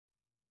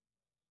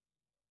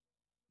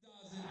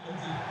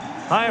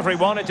Hi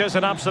everyone, it is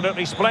an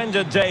absolutely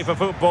splendid day for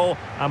football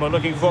and we're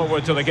looking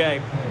forward to the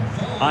game.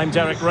 I'm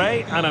Derek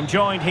Ray and I'm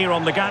joined here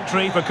on the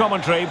gantry for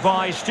commentary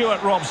by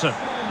Stuart Robson.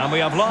 And we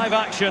have live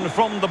action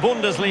from the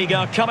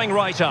Bundesliga coming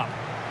right up.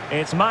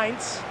 It's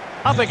Mainz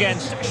up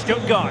against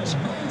Stuttgart.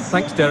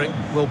 Thanks, Derek.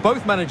 Well,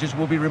 both managers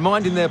will be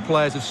reminding their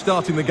players of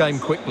starting the game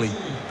quickly,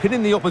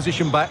 pinning the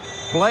opposition back,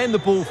 playing the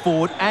ball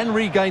forward and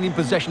regaining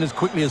possession as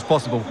quickly as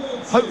possible.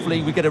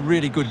 Hopefully we get a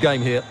really good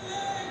game here.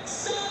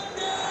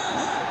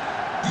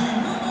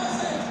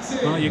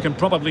 Well, you can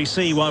probably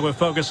see why we're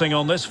focusing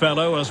on this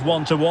fellow as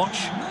one to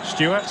watch.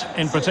 Stuart,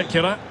 in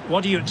particular,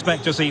 what do you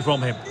expect to see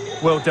from him?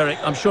 Well, Derek,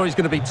 I'm sure he's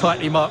going to be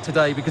tightly marked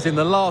today because in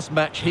the last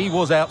match he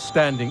was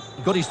outstanding.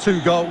 He got his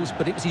 2 goals,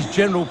 but it was his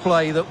general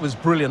play that was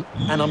brilliant,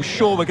 and I'm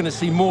sure we're going to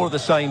see more of the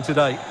same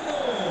today.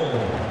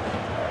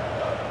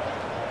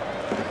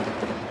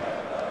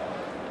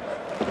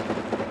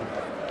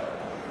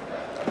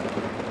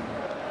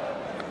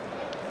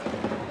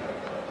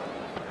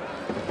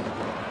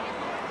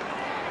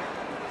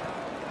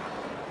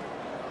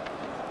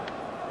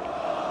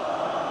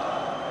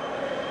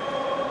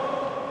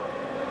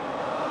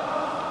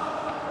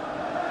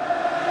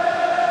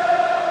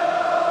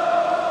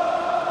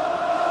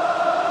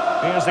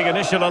 Here's the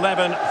initial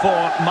 11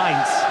 for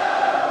Mainz.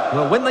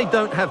 Well, when they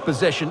don't have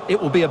possession,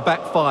 it will be a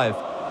back 5.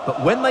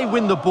 But when they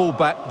win the ball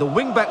back, the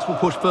wing-backs will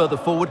push further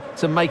forward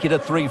to make it a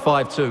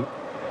 3-5-2.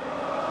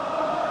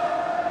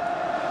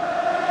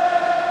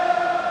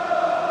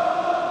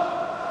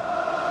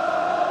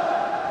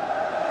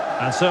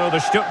 And so the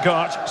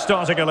Stuttgart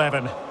starting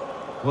 11.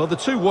 Well, the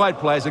 2 wide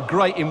players are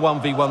great in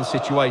 1v1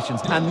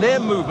 situations, and their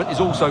movement is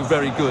also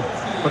very good.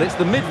 But it's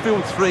the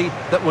midfield 3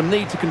 that will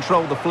need to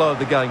control the flow of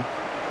the game.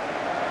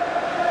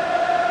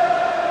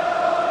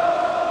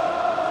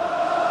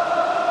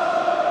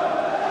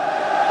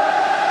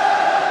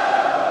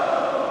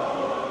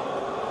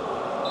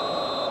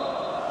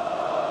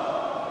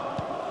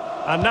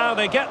 And now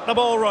they get the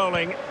ball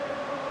rolling.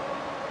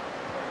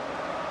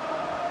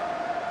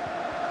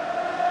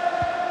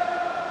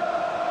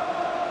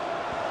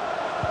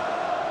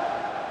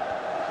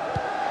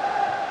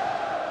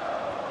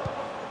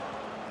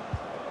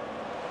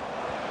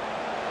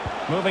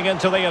 Moving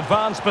into the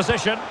advanced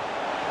position.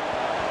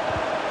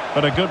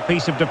 But a good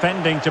piece of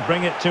defending to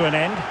bring it to an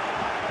end.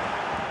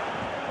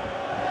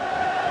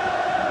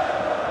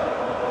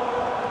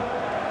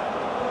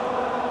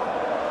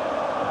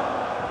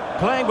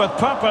 Playing with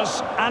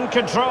purpose and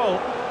control.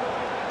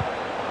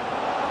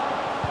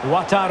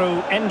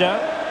 Wataru Endo.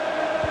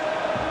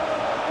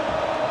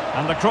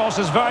 And the cross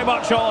is very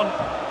much on.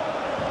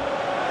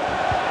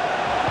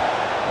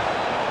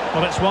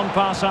 Well, it's one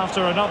pass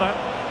after another.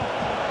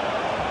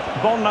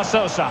 Bonna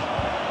Sosa.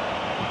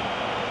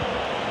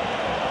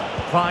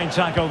 Fine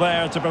tackle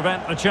there to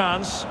prevent the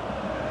chance.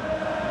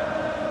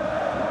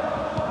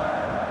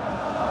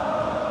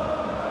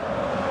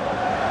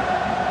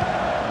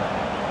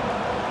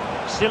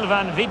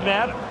 Sylvain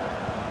Widmer.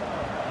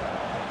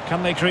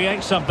 Can they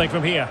create something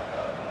from here?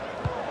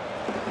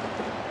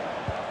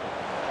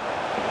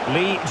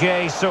 Lee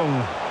Jae-sung.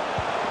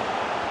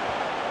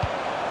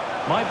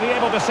 Might be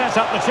able to set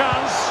up the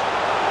chance.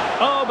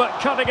 Oh, but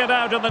cutting it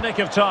out in the nick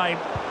of time.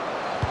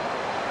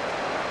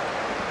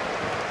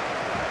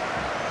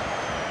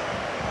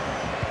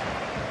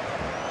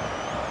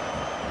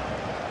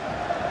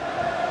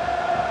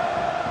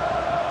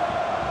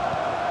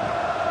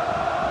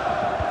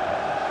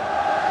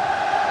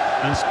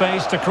 And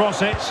space to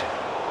cross it.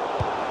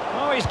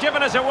 Oh, he's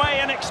given us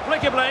away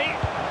inexplicably.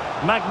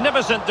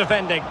 Magnificent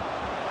defending.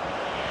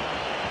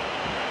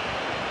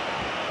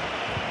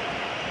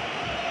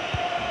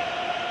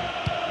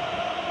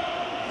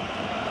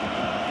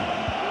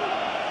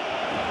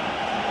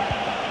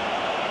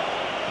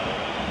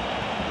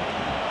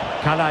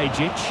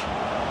 Kalajdzic.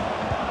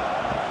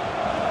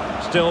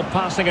 Still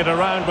passing it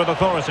around with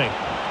authority.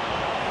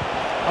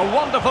 A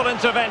wonderful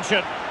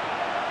intervention.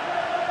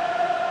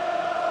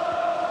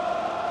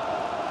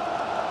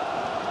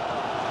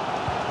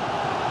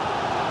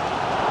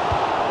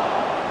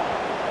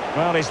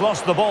 Well, he's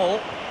lost the ball.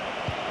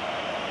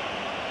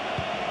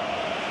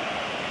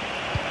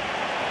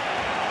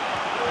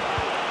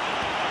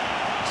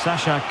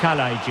 Sasha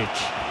Kalajdzic.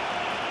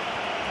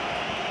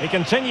 He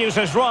continues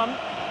his run.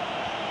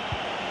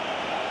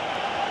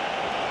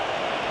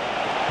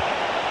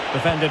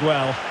 Defended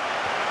well.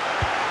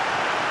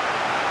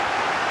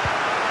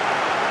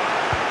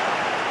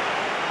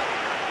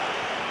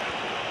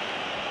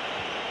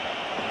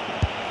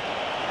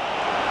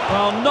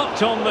 Well,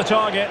 not on the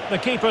target. The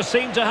keeper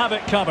seemed to have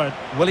it covered.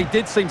 Well, he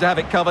did seem to have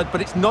it covered, but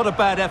it's not a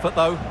bad effort,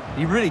 though.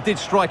 He really did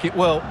strike it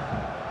well.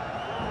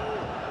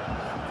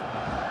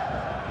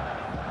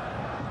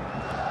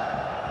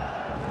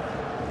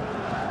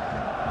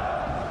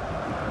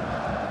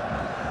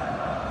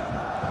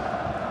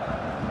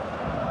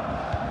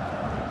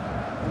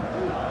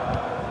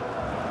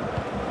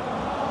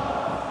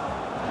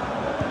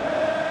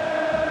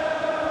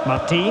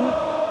 Martin.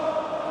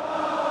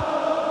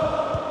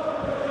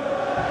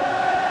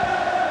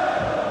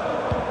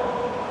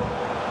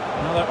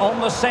 Another on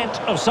the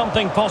scent of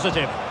something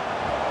positive.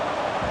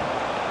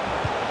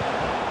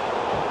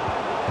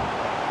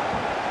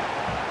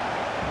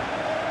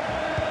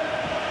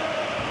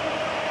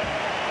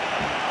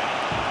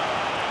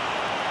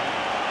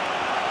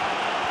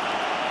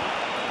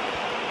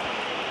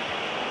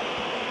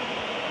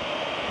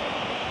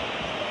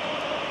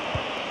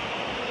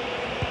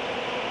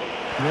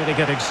 Really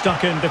getting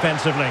stuck in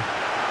defensively.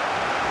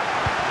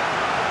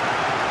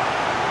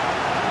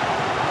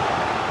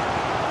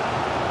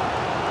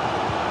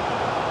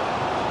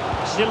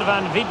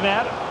 Sylvain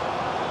Widmer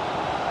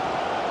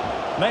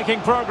making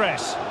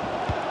progress.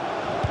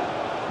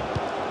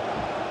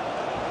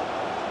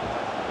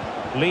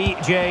 Lee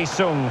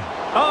Jae-sung.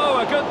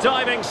 Oh, a good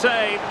diving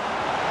save.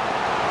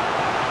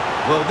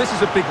 Well, this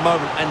is a big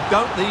moment, and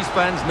don't these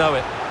fans know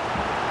it?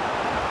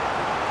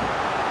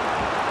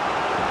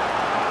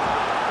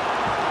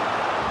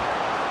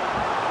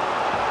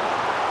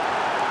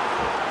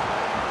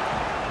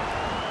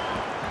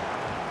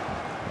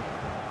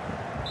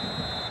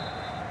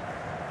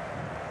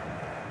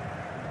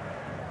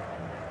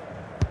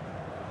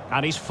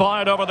 And he's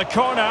fired over the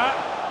corner.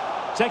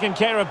 Taking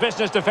care of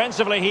business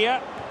defensively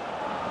here.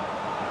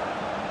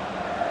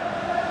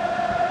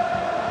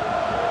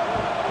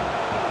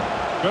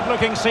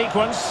 Good-looking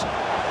sequence.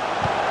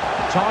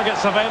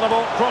 Targets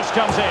available. Cross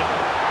comes in.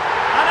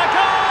 And a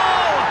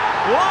goal!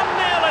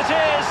 1-0 it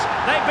is.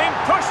 They've been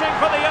pushing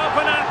for the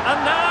opener,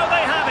 and now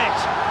they have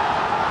it.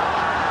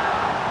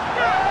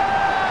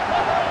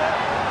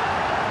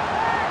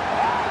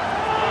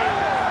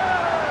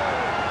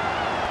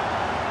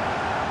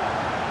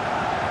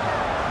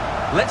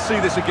 Let's see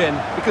this again,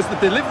 because the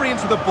delivery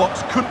into the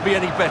box couldn't be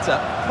any better.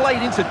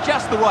 Played into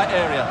just the right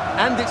area,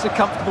 and it's a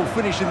comfortable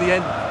finish in the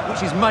end,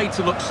 which is made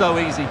to look so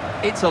easy.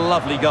 It's a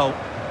lovely goal.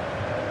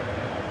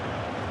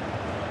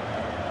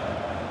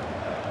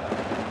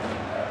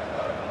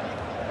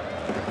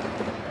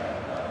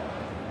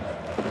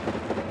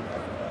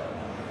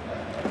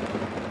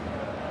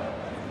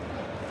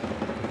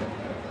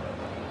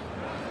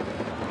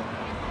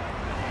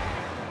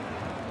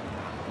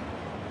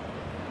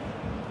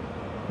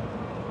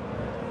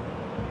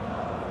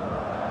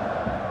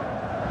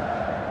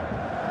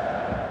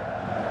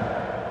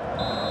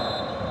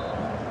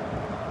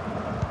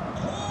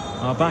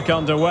 Are back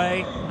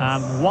underway,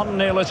 and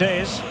 1-0 it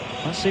is.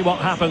 Let's see what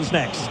happens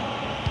next.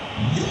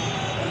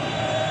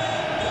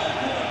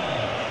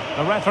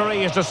 The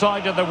referee has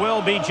decided there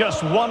will be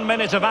just 1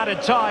 minute of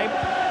added time.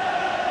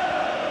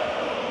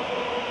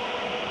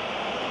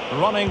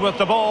 Running with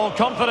the ball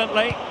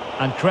confidently,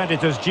 and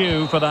credit is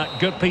due for that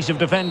good piece of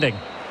defending.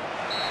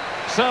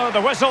 So the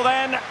whistle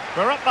then.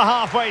 We're at the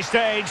halfway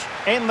stage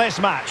in this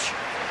match.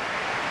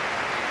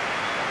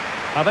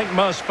 I think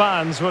most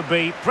fans would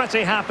be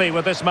pretty happy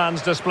with this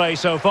man's display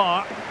so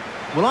far.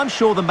 Well, I'm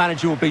sure the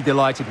manager will be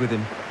delighted with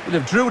him. He'll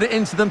have drilled it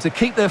into them to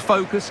keep their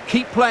focus,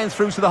 keep playing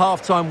through to the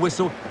half-time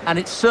whistle, and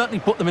it's certainly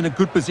put them in a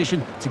good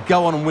position to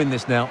go on and win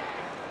this now.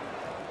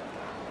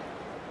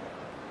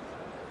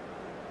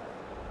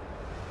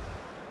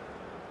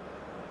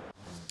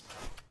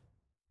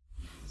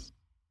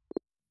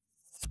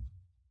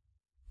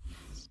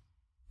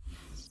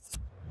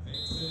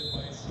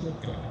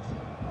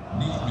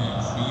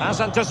 As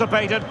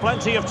anticipated,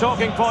 plenty of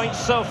talking points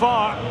so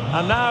far,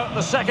 and now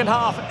the second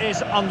half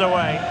is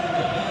underway.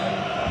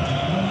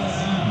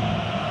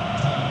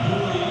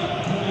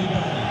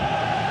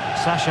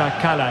 Sasha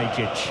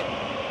Kalajic.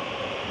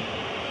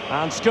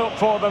 And scope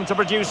for them to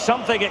produce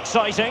something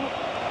exciting.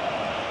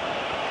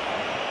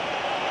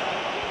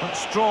 But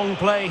strong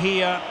play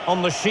here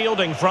on the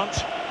shielding front.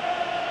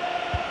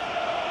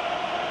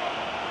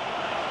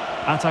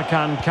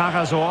 Atakan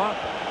Karazor.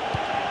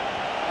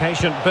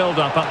 Patient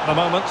build-up at the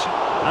moment.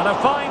 And a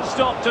fine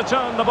stop to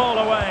turn the ball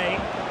away.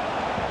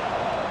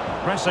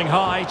 Pressing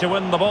high to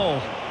win the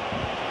ball.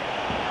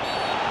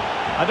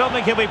 I don't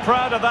think he'll be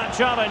proud of that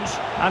challenge,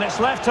 and it's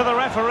left to the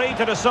referee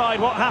to decide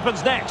what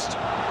happens next.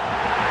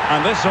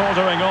 And this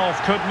ordering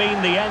off could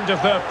mean the end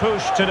of their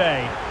push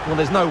today. Well,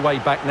 there's no way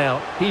back now.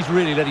 He's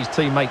really let his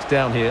teammates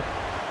down here.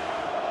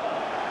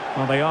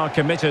 Well, they are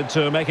committed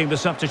to making the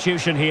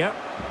substitution here.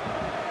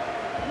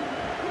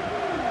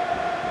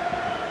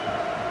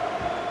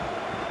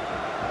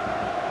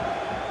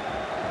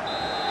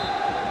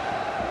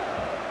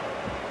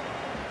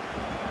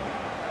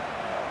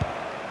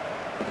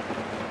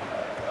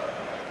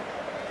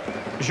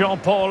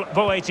 Jean-Paul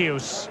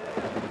Boetius.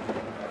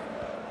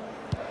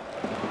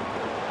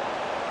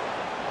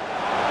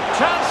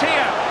 Chance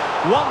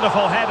here.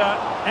 Wonderful header.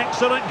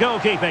 Excellent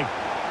goalkeeping.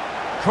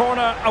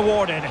 Corner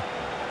awarded.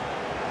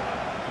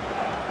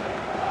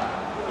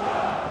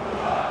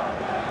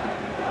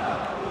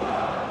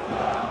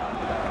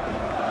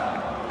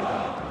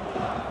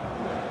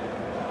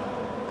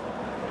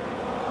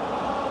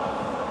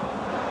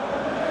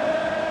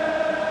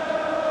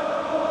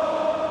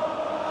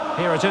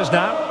 Here it is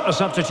now, a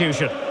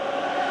substitution.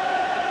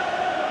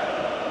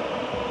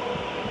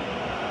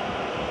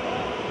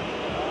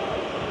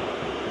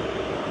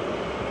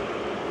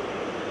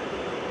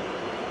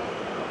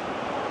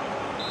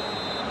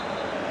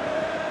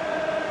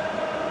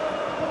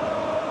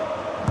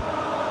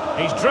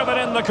 He's driven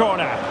in the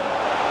corner.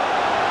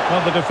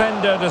 Well, the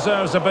defender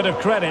deserves a bit of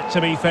credit, to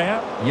be fair.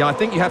 Yeah, I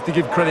think you have to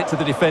give credit to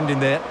the defending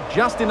there.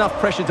 Just enough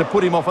pressure to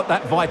put him off at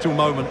that vital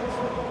moment.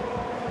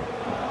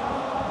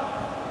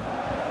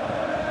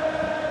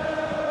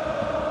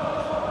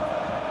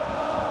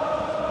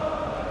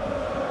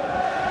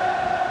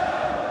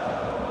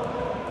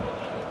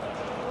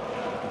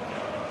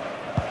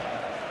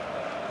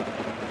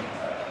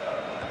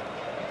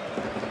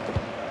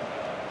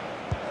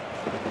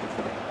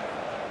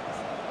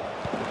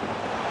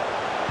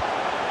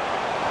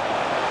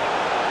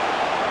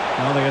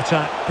 Well, the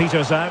attack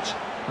peters out,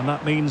 and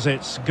that means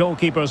it's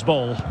goalkeeper's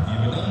ball.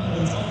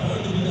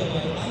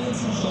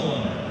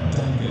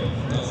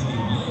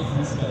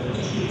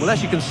 Well,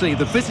 as you can see,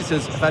 the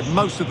visitors have had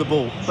most of the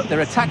ball, but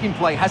their attacking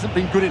play hasn't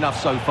been good enough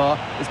so far.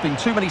 There's been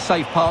too many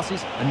safe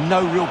passes and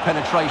no real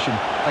penetration.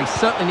 They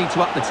certainly need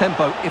to up the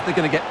tempo if they're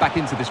going to get back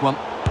into this one.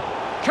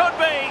 Could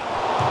be!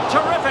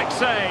 Terrific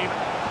save!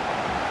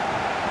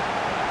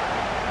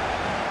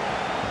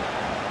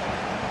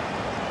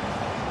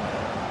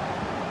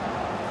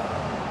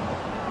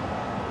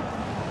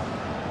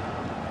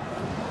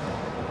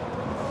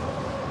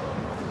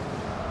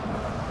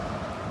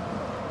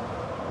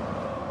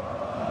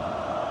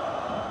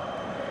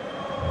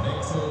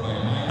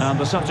 And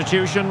the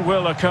substitution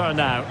will occur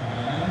now.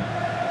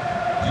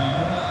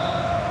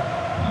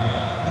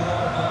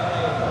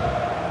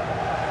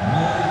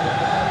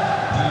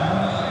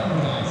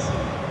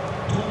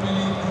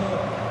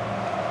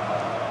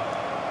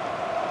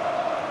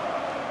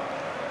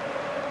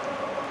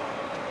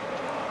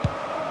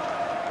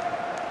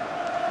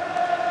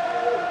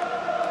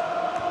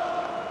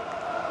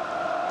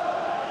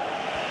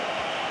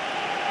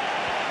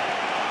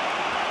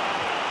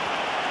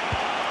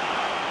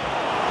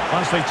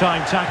 Nicely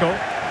timed tackle.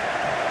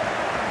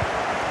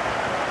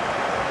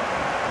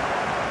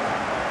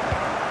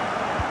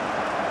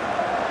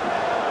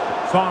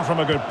 Far from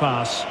a good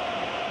pass.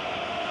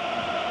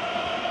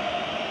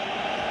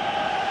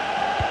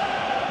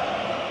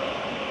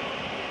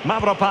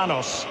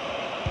 Mavropanos.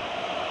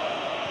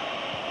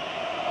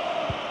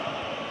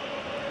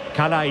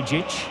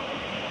 Kalajdzic.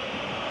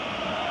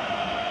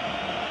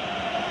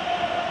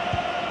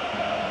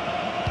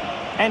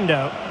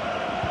 Endo.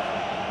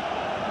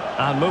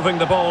 And moving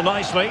the ball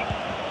nicely.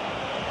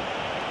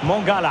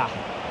 Mongala.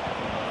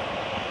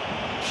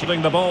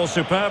 Shielding the ball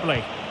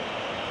superbly.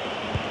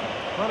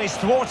 Well, he's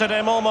thwarted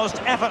him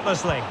almost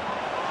effortlessly.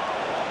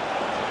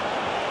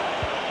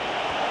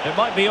 It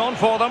might be on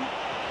for them.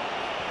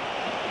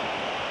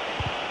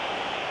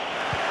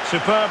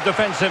 Superb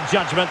defensive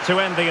judgment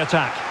to end the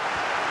attack.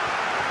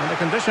 And the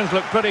conditions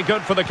look pretty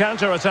good for the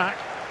counter-attack.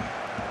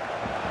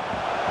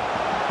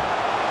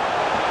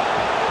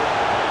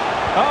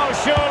 Oh,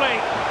 surely.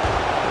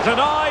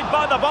 Denied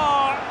by the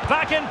bar.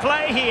 Back in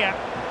play here.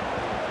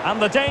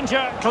 And the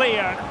danger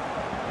cleared.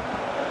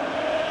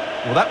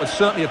 Well, that would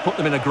certainly have put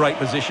them in a great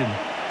position.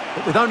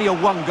 But with only a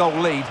one-goal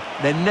lead,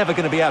 they're never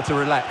going to be able to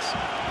relax.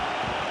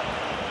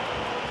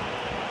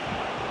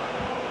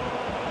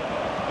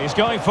 He's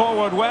going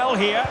forward well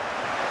here.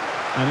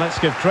 And let's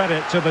give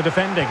credit to the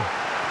defending.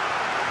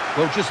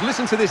 Well, just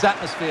listen to this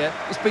atmosphere.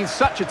 It's been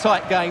such a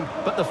tight game,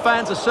 but the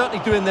fans are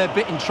certainly doing their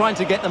bit in trying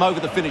to get them over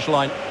the finish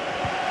line.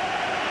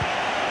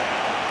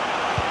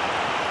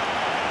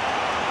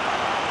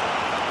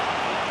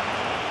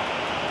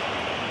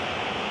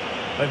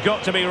 They've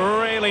got to be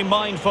really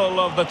mindful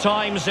of the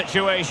time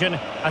situation,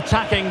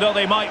 attacking though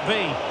they might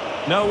be.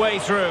 No way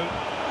through.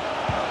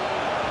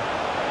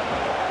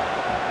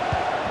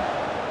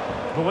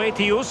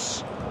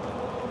 Boetius.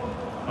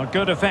 A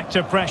good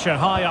effective pressure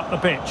high up the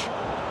pitch.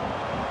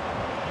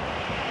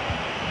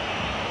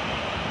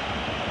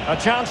 A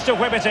chance to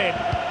whip it in.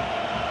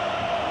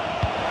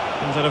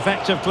 And an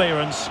effective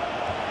clearance.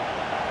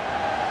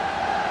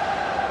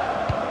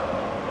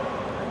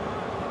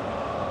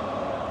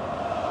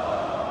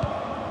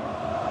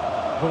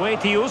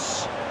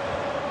 Boetius.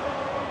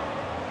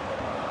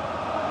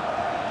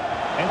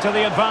 Into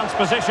the advanced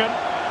position.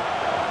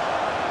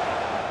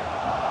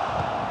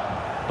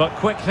 But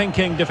quick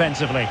thinking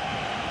defensively.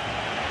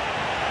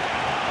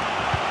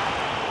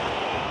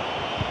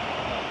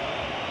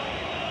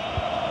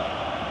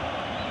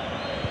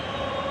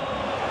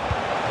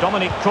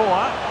 Dominic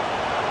Koa.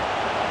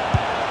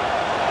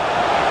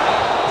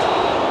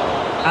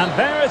 And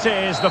there it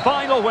is, the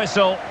final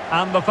whistle,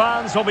 and the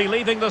fans will be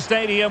leaving the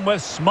stadium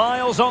with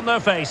smiles on their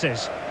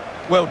faces.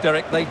 Well,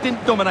 Derek, they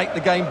didn't dominate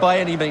the game by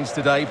any means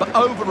today, but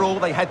overall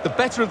they had the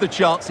better of the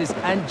chances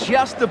and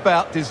just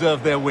about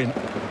deserved their win.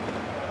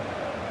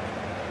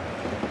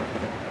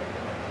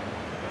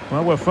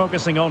 Well, we're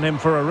focusing on him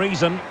for a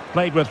reason.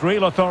 Played with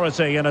real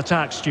authority in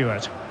attack,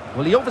 Stuart.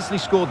 Well, he obviously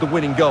scored the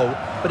winning goal,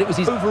 but it was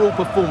his overall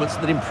performance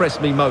that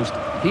impressed me most.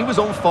 He was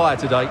on fire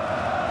today.